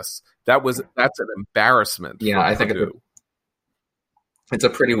over this. That's an embarrassment. Yeah, I think it's a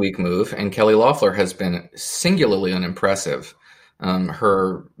pretty weak move, and Kelly Loeffler has been singularly unimpressive.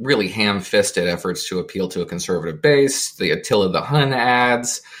 Her really ham-fisted efforts to appeal to a conservative base, the Attila the Hun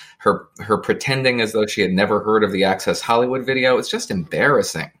ads, her pretending as though she had never heard of the Access Hollywood video. It's just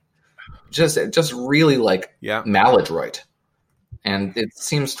embarrassing. Just really maladroit. And it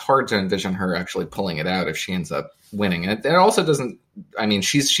seems hard to envision her actually pulling it out if she ends up winning. And it also doesn't. I mean,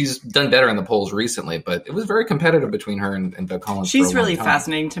 she's done better in the polls recently, but it was very competitive between her and Doug Collins. She's really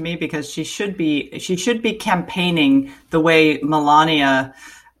fascinating to me because she should be campaigning the way Melania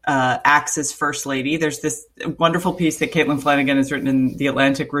acts as first lady. There's this wonderful piece that Caitlin Flanagan has written in The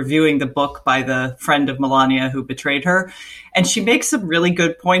Atlantic reviewing the book by the friend of Melania who betrayed her. And she makes some really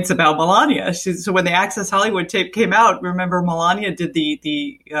good points about Melania. So when the Access Hollywood tape came out, remember Melania did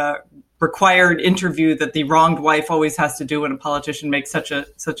the required interview that the wronged wife always has to do when a politician makes such a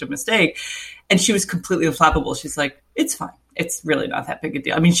mistake. And she was completely unflappable. She's like, it's fine. It's really not that big a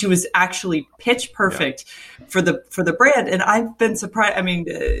deal. I mean, she was actually pitch perfect for the brand. And I've been surprised. I mean,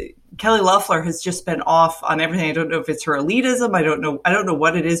 Kelly Loeffler has just been off on everything. I don't know if it's her elitism. I don't know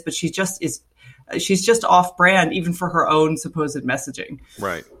what it is, but she's just off brand even for her own supposed messaging.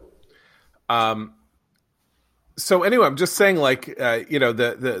 Right. So anyway, I'm just saying,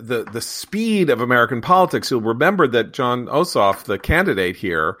 the speed of American politics. You'll remember that Jon Ossoff, the candidate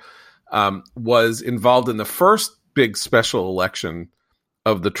here, was involved in the first big special election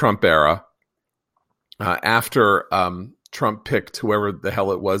of the Trump era after Trump picked whoever the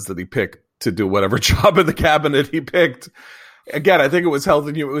hell it was that he picked to do whatever job in the cabinet he picked. Again, I think it was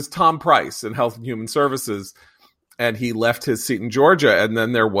it was Tom Price in Health and Human Services, and he left his seat in Georgia. And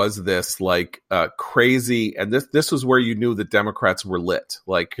then there was this crazy, and this was where you knew that Democrats were lit,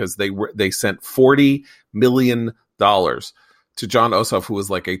 because they sent $40 million to Jon Ossoff, who was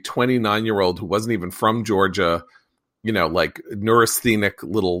a 29-year-old who wasn't even from Georgia, neurasthenic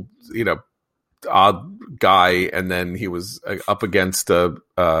little, odd guy. And then he was up against sort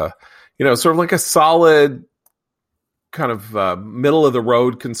of like a solid kind of middle of the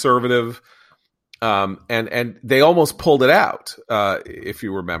road conservative. And they almost pulled it out, if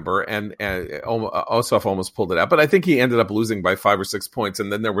you remember, and Ossoff almost pulled it out, but I think he ended up losing by 5 or 6 points.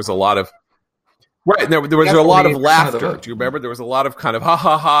 And then there was a lot of, right. There was a lot of laughter. Do you remember? There was a lot of kind of, ha,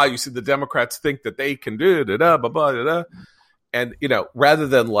 ha, ha. You see the Democrats think that they can do da da, ba, ba, da, da. And, rather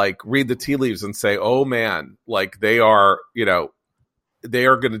than read the tea leaves and say, oh man, they are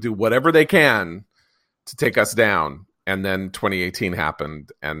going to do whatever they can to take us down. and then 2018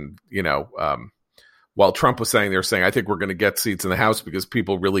 happened, and while Trump was saying, I think we're going to get seats in the House because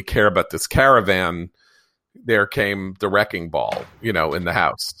people really care about this caravan, there came the wrecking ball, in the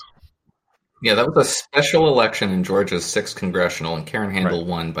House. Yeah, that was a special election in Georgia's 6th congressional, and Karen Handel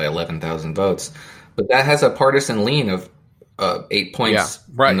won by 11,000 votes. But that has a partisan lean of 8 points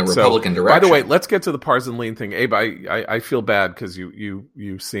in the Republican direction. By the way, let's get to the partisan lean thing. Abe, I feel bad because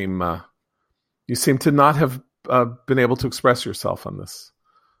you seem to not have been able to express yourself on this.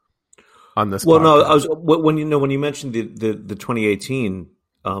 Well, podcast. No, I was when you mentioned the 2018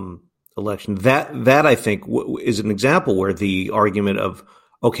 election, that I think is an example where the argument of,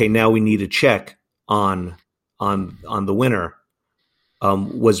 okay, now we need a check on the winner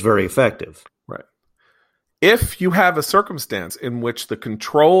was very effective. Right. If you have a circumstance in which the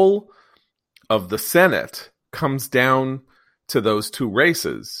control of the Senate comes down to those two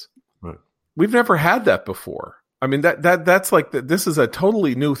races, right. We've never had that before. I mean, that's like this is a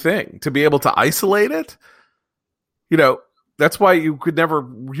totally new thing to be able to isolate it. That's why you could never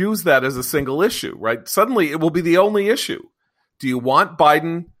use that as a single issue, right? Suddenly, it will be the only issue. Do you want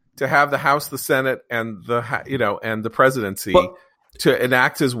Biden to have the House, the Senate, and the presidency to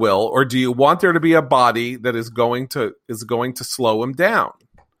enact his will, or do you want there to be a body that is going to slow him down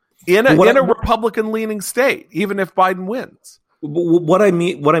in a Republican-leaning state, even if Biden wins? What I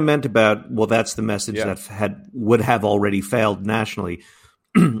meant about, that's the message that would have already failed nationally,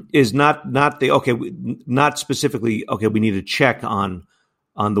 is not specifically, okay, we need a check on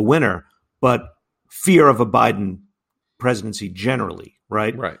the winner, but fear of a Biden presidency generally,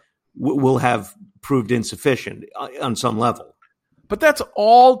 right? Right. Will have proved insufficient on some level. But that's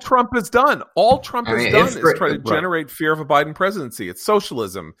all Trump has done. All Trump has done is try to generate fear of a Biden presidency. It's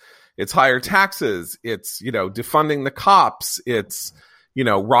socialism. It's higher taxes. It's, defunding the cops. It's,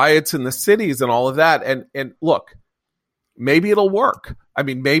 riots in the cities and all of that. And look, maybe it'll work. I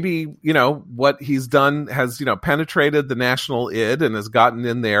mean, maybe, what he's done has, penetrated the national id and has gotten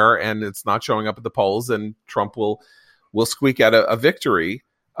in there, and it's not showing up at the polls, and Trump will squeak out a victory.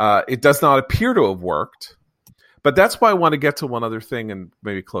 It does not appear to have worked. But that's why I want to get to one other thing and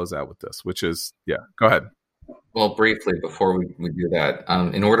maybe close out with this, which is, go ahead. Well, briefly, before we do that,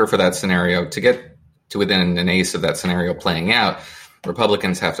 in order for that scenario to get to within an ace of that scenario playing out,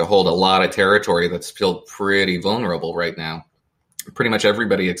 Republicans have to hold a lot of territory that's still pretty vulnerable right now. Pretty much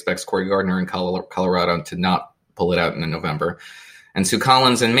everybody expects Cory Gardner in Colorado to not pull it out in November. And Sue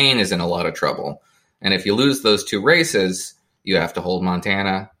Collins in Maine is in a lot of trouble. And if you lose those two races, you have to hold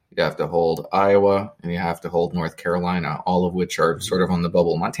Montana, you have to hold Iowa, and you have to hold North Carolina, all of which are sort of on the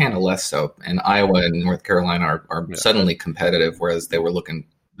bubble. Montana less so. And Iowa and North Carolina are suddenly competitive, whereas they were looking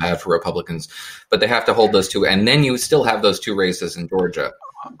bad for Republicans. But they have to hold those two. And then you still have those two races in Georgia.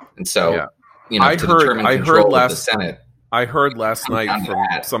 And so, determine control of the Senate. I heard last night from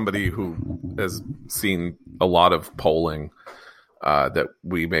somebody who has seen a lot of polling that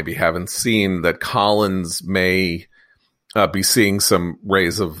we maybe haven't seen, that Collins may be seeing some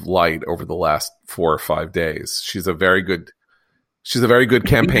rays of light over the last 4 or 5 days. She's a very good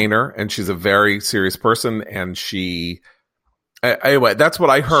campaigner, and she's a very serious person. And anyway, that's what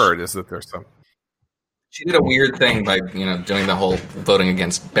I heard, is that there's some. She did a weird thing by doing the whole voting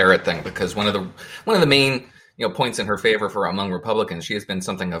against Barrett thing, because one of the main points in her favor for among Republicans. She has been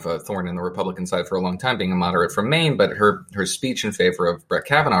something of a thorn in the Republican side for a long time, being a moderate from Maine, but her speech in favor of Brett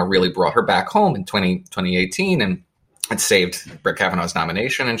Kavanaugh really brought her back home in 2018, and it saved Brett Kavanaugh's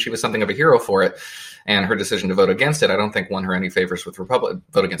nomination, and she was something of a hero for it. And her decision to vote against it, I don't think won her any favors with vote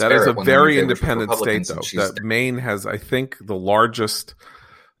against that Barrett. That is a very independent state, though. That Maine has, I think, the largest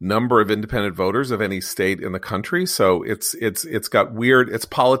number of independent voters of any state in the country. So it's got its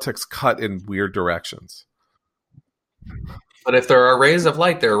politics cut in weird directions. But if there are rays of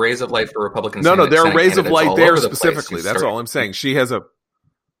light, there are rays of light for Republicans. No, there are rays of light there specifically. That's all I'm saying. She has a.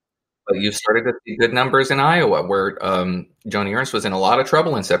 But you started to see good numbers in Iowa, where Joni Ernst was in a lot of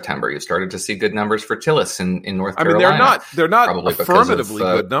trouble in September. You started to see good numbers for Tillis in North Carolina. I mean, they're not affirmatively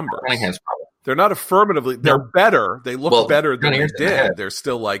good numbers. They're not affirmatively. They're better. They look better than they did. They're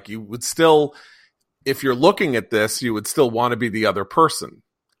still like, you would still, if you're looking at this, you would still want to be the other person,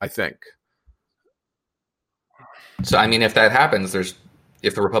 I think. So, I mean, if that happens,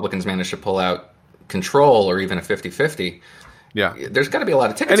 if the Republicans manage to pull out control or even a 50-50, there's got to be a lot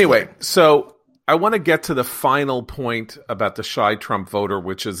of tickets. Anyway, so I want to get to the final point about the shy Trump voter,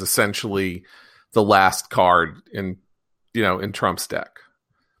 which is essentially the last card in Trump's deck.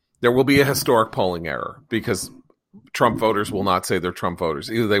 There will be a historic polling error because Trump voters will not say they're Trump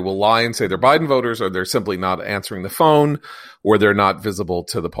voters. Either they will lie and say they're Biden voters, or they're simply not answering the phone, or they're not visible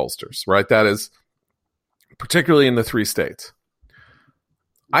to the pollsters, right? That is particularly in the 3 states.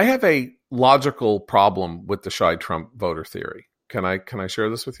 I have a logical problem with the shy Trump voter theory. Can I share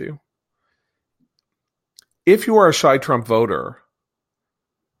this with you? If you are a shy Trump voter,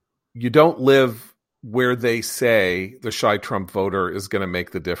 you don't live where they say the shy Trump voter is going to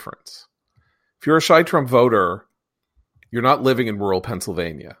make the difference. If you're a shy Trump voter, you're not living in rural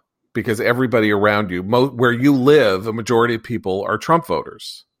Pennsylvania because everybody around you, where you live, a majority of people are Trump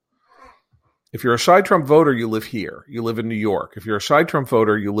voters. If you're a shy Trump voter, you live here. You live in New York. If you're a shy Trump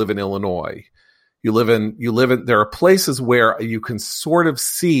voter, you live in Illinois. There are places where you can sort of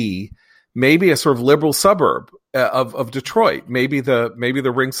see maybe a sort of liberal suburb of Detroit, maybe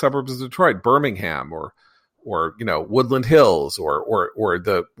the ring suburbs of Detroit, Birmingham or Woodland Hills or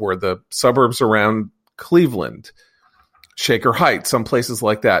the suburbs around Cleveland, Shaker Heights, some places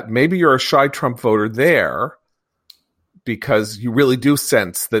like that. Maybe you're a shy Trump voter there because you really do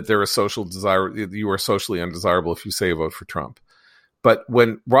sense that there is social desire. You are socially undesirable if you say a vote for Trump. But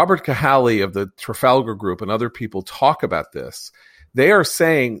when Robert Cahaly of the Trafalgar Group and other people talk about this, they are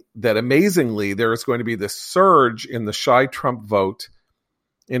saying that amazingly there is going to be this surge in the shy Trump vote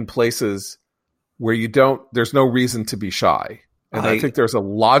in places where there's no reason to be shy. And I think there's a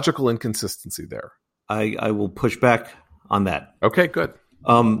logical inconsistency there. I will push back on that. Okay, good.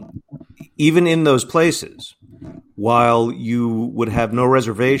 Even in those places, while you would have no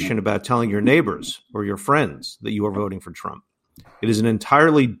reservation about telling your neighbors or your friends that you are voting for Trump, it is an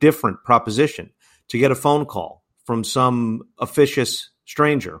entirely different proposition to get a phone call from some officious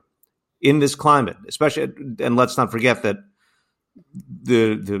stranger in this climate, especially, and let's not forget that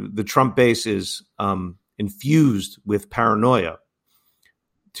the Trump base is infused with paranoia,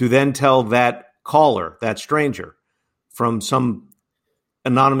 to then tell that caller, that stranger from some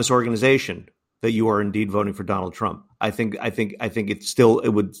anonymous organization that you are indeed voting for Donald Trump. I think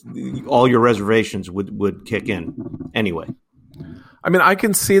all your reservations would kick in anyway. I mean, I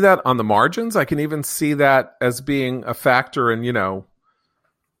can see that on the margins. I can even see that as being a factor in,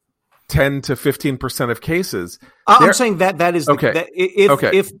 10 to 15% of cases. I'm saying that is okay.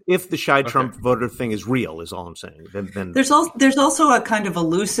 If the shy Trump voter thing is real, is all I'm saying. Then there's also a kind of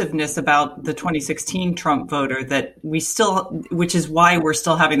elusiveness about the 2016 Trump voter that which is why we're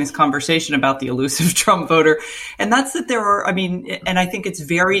still having this conversation about the elusive Trump voter, and that's that there are. I mean, and I think it's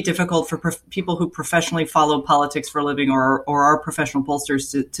very difficult for people who professionally follow politics for a living or are professional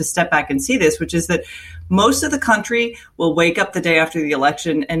pollsters to step back and see this, which is that most of the country will wake up the day after the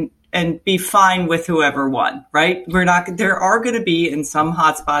election and be fine with whoever won, right? There are going to be in some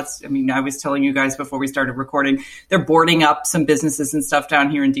hotspots. I mean, I was telling you guys before we started recording, they're boarding up some businesses and stuff down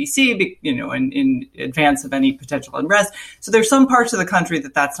here in DC, in advance of any potential unrest. So there's some parts of the country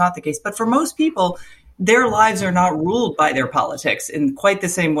that's not the case. But for most people, their lives are not ruled by their politics in quite the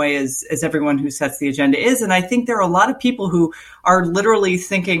same way as everyone who sets the agenda is. And I think there are a lot of people who are literally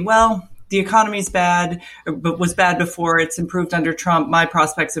thinking, well, the economy's bad, but was bad before. It's improved under Trump. My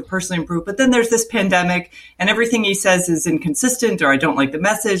prospects have personally improved. But then there's this pandemic and everything he says is inconsistent, or I don't like the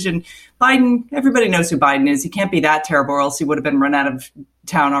message. And Biden, everybody knows who Biden is. He can't be that terrible or else he would have been run out of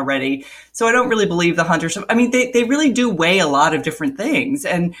town already. So I don't really believe the hunters. I mean, they really do weigh a lot of different things,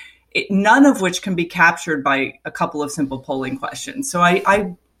 and none of which can be captured by a couple of simple polling questions. So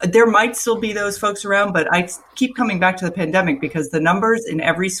there might still be those folks around, but I keep coming back to the pandemic because the numbers in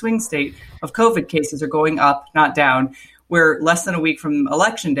every swing state of COVID cases are going up, not down. We're less than a week from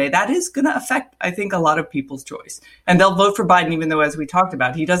Election Day. That is going to affect, I think, a lot of people's choice. And they'll vote for Biden, even though, as we talked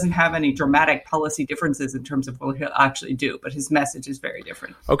about, he doesn't have any dramatic policy differences in terms of what he'll actually do, but his message is very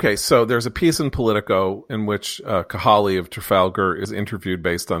different. Okay, so there's a piece in Politico in which Cahaly of Trafalgar is interviewed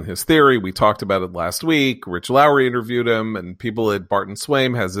based on his theory. We talked about it last week. Rich Lowry interviewed him, and people at Barton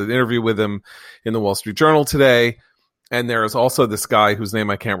Swaim has an interview with him in the Wall Street Journal today. And there is also this guy whose name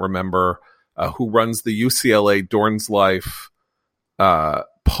I can't remember, who runs the UCLA Dorn's Life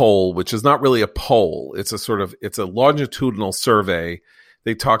poll, which is not really a poll. It's a longitudinal survey.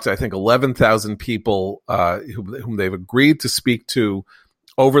 They talked to, I think, 11,000 people whom they've agreed to speak to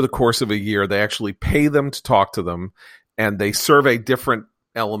over the course of a year. They actually pay them to talk to them, and they survey different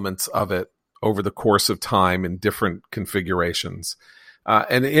elements of it over the course of time in different configurations.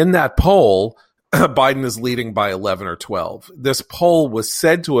 And in that poll, Biden is leading by 11 or 12. This poll was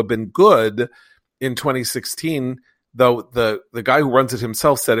said to have been good in 2016, though the guy who runs it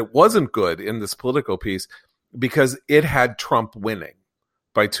himself said it wasn't good in this Politico piece because it had Trump winning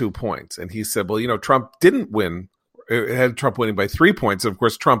by 2 points. And he said, well, Trump didn't win. It had Trump winning by 3 points. And of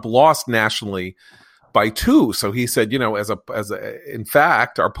course, Trump lost nationally by 2. So he said, in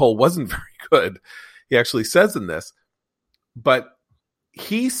fact, our poll wasn't very good. He actually says in this, but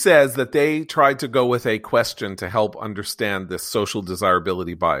he says that they tried to go with a question to help understand this social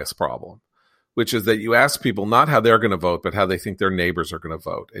desirability bias problem, which is that you ask people not how they're going to vote, but how they think their neighbors are going to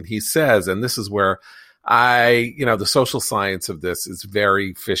vote. And he says, and this is where the social science of this is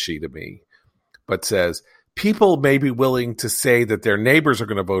very fishy to me, but says people may be willing to say that their neighbors are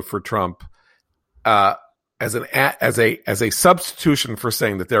going to vote for Trump as a substitution for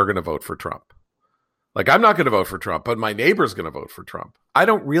saying that they're going to vote for Trump. Like, I'm not going to vote for Trump, but my neighbor's going to vote for Trump. I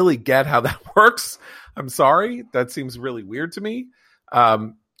don't really get how that works. I'm sorry. That seems really weird to me.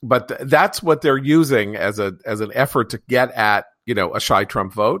 But that's what they're using as an effort to get at, a shy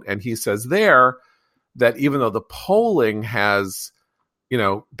Trump vote. And he says there that even though the polling has,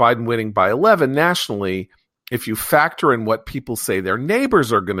 Biden winning by 11 nationally, if you factor in what people say their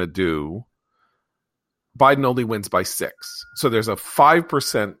neighbors are going to do, Biden only wins by 6. So there's a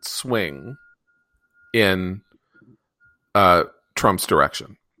 5% swing in Trump's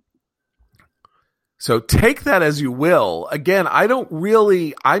direction. So take that as you will. Again,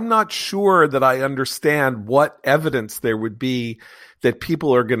 I'm not sure that I understand what evidence there would be that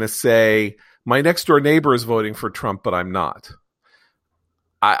people are going to say, my next door neighbor is voting for Trump, but I'm not.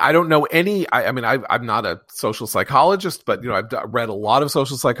 I don't know any. I'm not a social psychologist, but I've read a lot of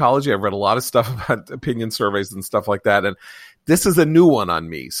social psychology. I've read a lot of stuff about opinion surveys and stuff like that, and this is a new one on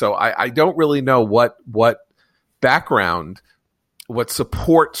me. So I don't really know what background, what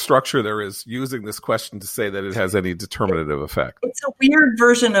support structure there is using this question to say that it has any determinative effect. It's a weird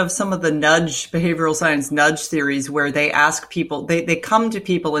version of some of the behavioral science nudge theories where they ask people, they come to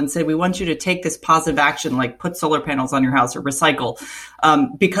people and say, we want you to take this positive action, like put solar panels on your house or recycle,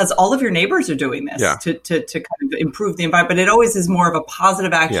 because all of your neighbors are doing this to kind of improve the environment. But it always is more of a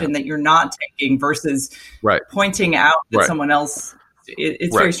positive action that you're not taking versus pointing out that someone else.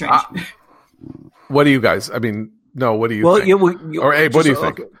 It's very strange. What do you guys, no, what do you think? Or Abe, what do you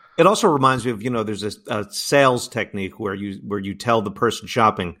think? It also reminds me of, there's a sales technique where you tell the person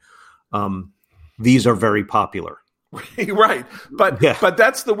shopping, these are very popular. Right. But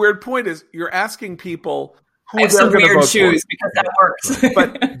that's the weird point is you're asking people who I have some weird shoes because that works.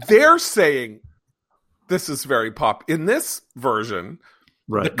 But they're saying this is very in this version,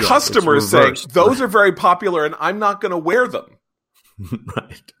 the customer is saying those are very popular and I'm not going to wear them.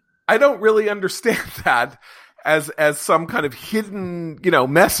 Right. I don't really understand that as some kind of hidden,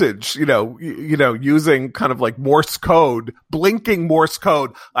 message, using kind of like Morse code, blinking Morse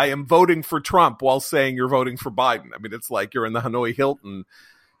code. I am voting for Trump while saying you're voting for Biden. It's like you're in the Hanoi Hilton,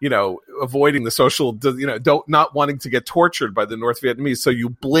 avoiding the social, not wanting to get tortured by the North Vietnamese. So you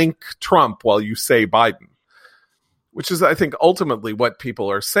blink Trump while you say Biden, which is, I think, ultimately what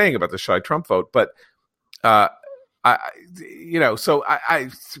people are saying about the shy Trump vote. But,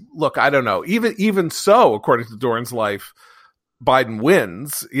 look, I don't know. Even so, according to Doran's Life, Biden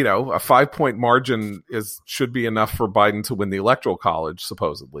wins. A 5-point margin should be enough for Biden to win the Electoral College,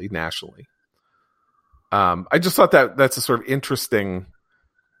 supposedly nationally. I just thought that's a sort of interesting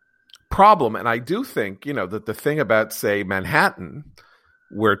problem, and I do think that the thing about, say, Manhattan,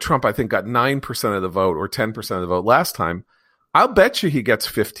 where Trump I think got 9% of the vote or 10% of the vote last time, I'll bet you he gets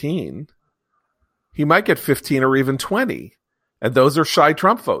 15. He might get 15 or even 20. And those are shy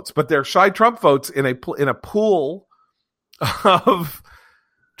Trump votes. But they're shy Trump votes in a pool of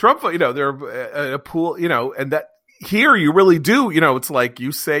Trump vote. They're in a pool, and that here you really do, it's like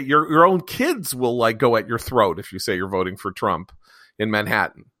you say your own kids will like go at your throat if you say you're voting for Trump in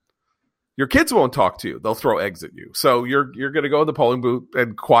Manhattan. Your kids won't talk to you. They'll throw eggs at you. So you're going to go in the polling booth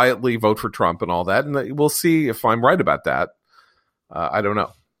and quietly vote for Trump and all that. And we'll see if I'm right about that. I don't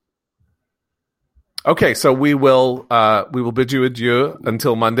know. Okay, so we will bid you adieu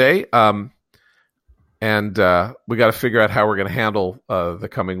until Monday, and we got to figure out how we're going to handle the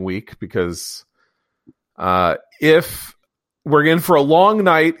coming week because if we're in for a long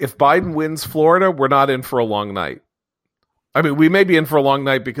night, if Biden wins Florida, we're not in for a long night. We may be in for a long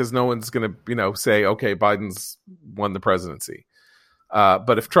night because no one's going to say, okay, Biden's won the presidency.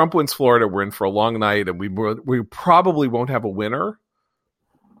 But if Trump wins Florida, we're in for a long night, and we probably won't have a winner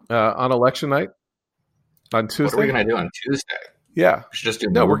on election night. On Tuesday? What are we going to do on Tuesday? Yeah. We should just do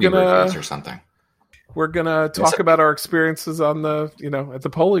movie reviews or something. We're going to talk about our experiences on the, at the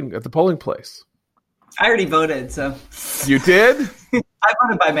polling place. I already voted, so. You did? I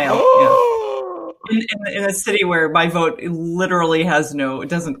voted by mail. In a city where my vote literally it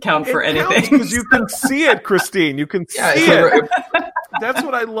doesn't count for anything. Because you can see it, Christine. You can see it. That's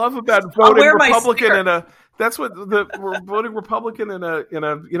what I love about voting Republican that's what we're voting Republican in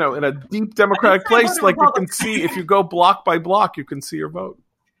a deep Democratic place. Like you can see, if you go block by block, you can see your vote.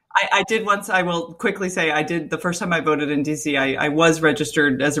 I did once. I will quickly say I did the first time I voted in DC. I was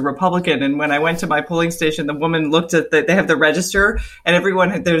registered as a Republican, and when I went to my polling station, the woman looked at they have the register, and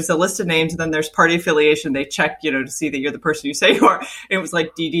everyone there's a list of names, and then there's party affiliation. They check, to see that you're the person you say you are. It was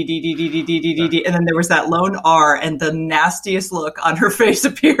like D D D D D D D D D D, and then there was that lone R, and the nastiest look on her face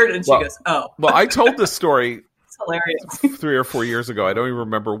appeared, and she goes, "Oh." Well, I told this story. Hilarious. 3 or 4 years ago, I don't even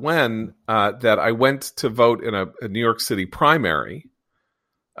remember when, that I went to vote in a New York City primary,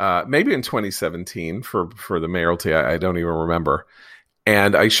 maybe in 2017 for the mayoralty. I don't even remember.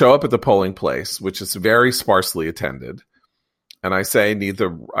 And I show up at the polling place, which is very sparsely attended, and I say,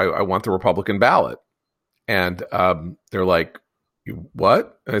 I want the Republican ballot. And they're like,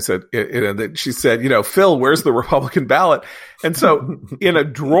 what? And I said, and she said, Phil, where's the Republican ballot? And so in a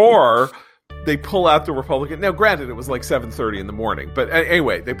drawer, they pull out the Republican. Now, granted, it was like 7:30 in the morning, but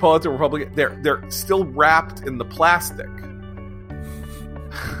anyway, they pull out the Republican. They're still wrapped in the plastic.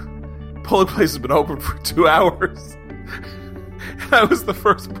 Polling place has been open for 2 hours. And I was the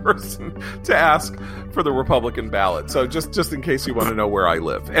first person to ask for the Republican ballot. So just in case you want to know where I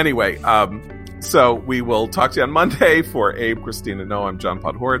live. Anyway, so we will talk to you on Monday. For Abe, Christina, no, I'm John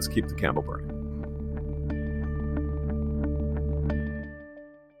Podhoretz. Keep the candle burning.